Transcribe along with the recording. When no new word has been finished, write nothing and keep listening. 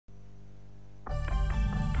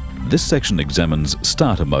This section examines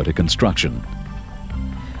starter motor construction.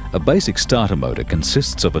 A basic starter motor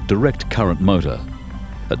consists of a direct current motor,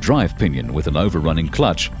 a drive pinion with an overrunning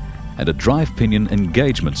clutch, and a drive pinion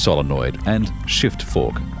engagement solenoid and shift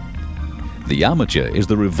fork. The armature is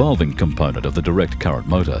the revolving component of the direct current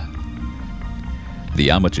motor. The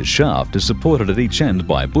armature shaft is supported at each end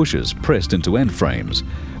by bushes pressed into end frames,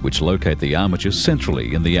 which locate the armature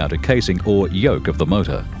centrally in the outer casing or yoke of the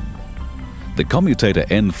motor. The commutator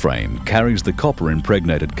end frame carries the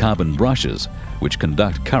copper-impregnated carbon brushes, which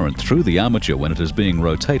conduct current through the armature when it is being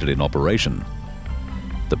rotated in operation.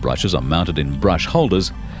 The brushes are mounted in brush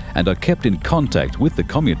holders and are kept in contact with the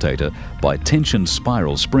commutator by tension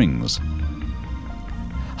spiral springs.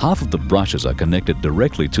 Half of the brushes are connected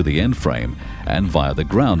directly to the end frame and via the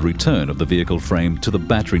ground return of the vehicle frame to the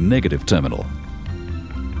battery negative terminal.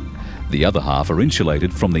 The other half are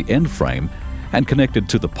insulated from the end frame and connected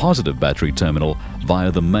to the positive battery terminal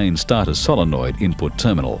via the main starter solenoid input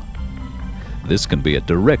terminal. This can be a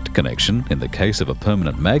direct connection in the case of a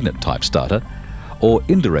permanent magnet type starter, or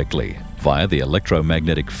indirectly via the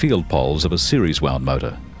electromagnetic field poles of a series wound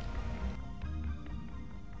motor.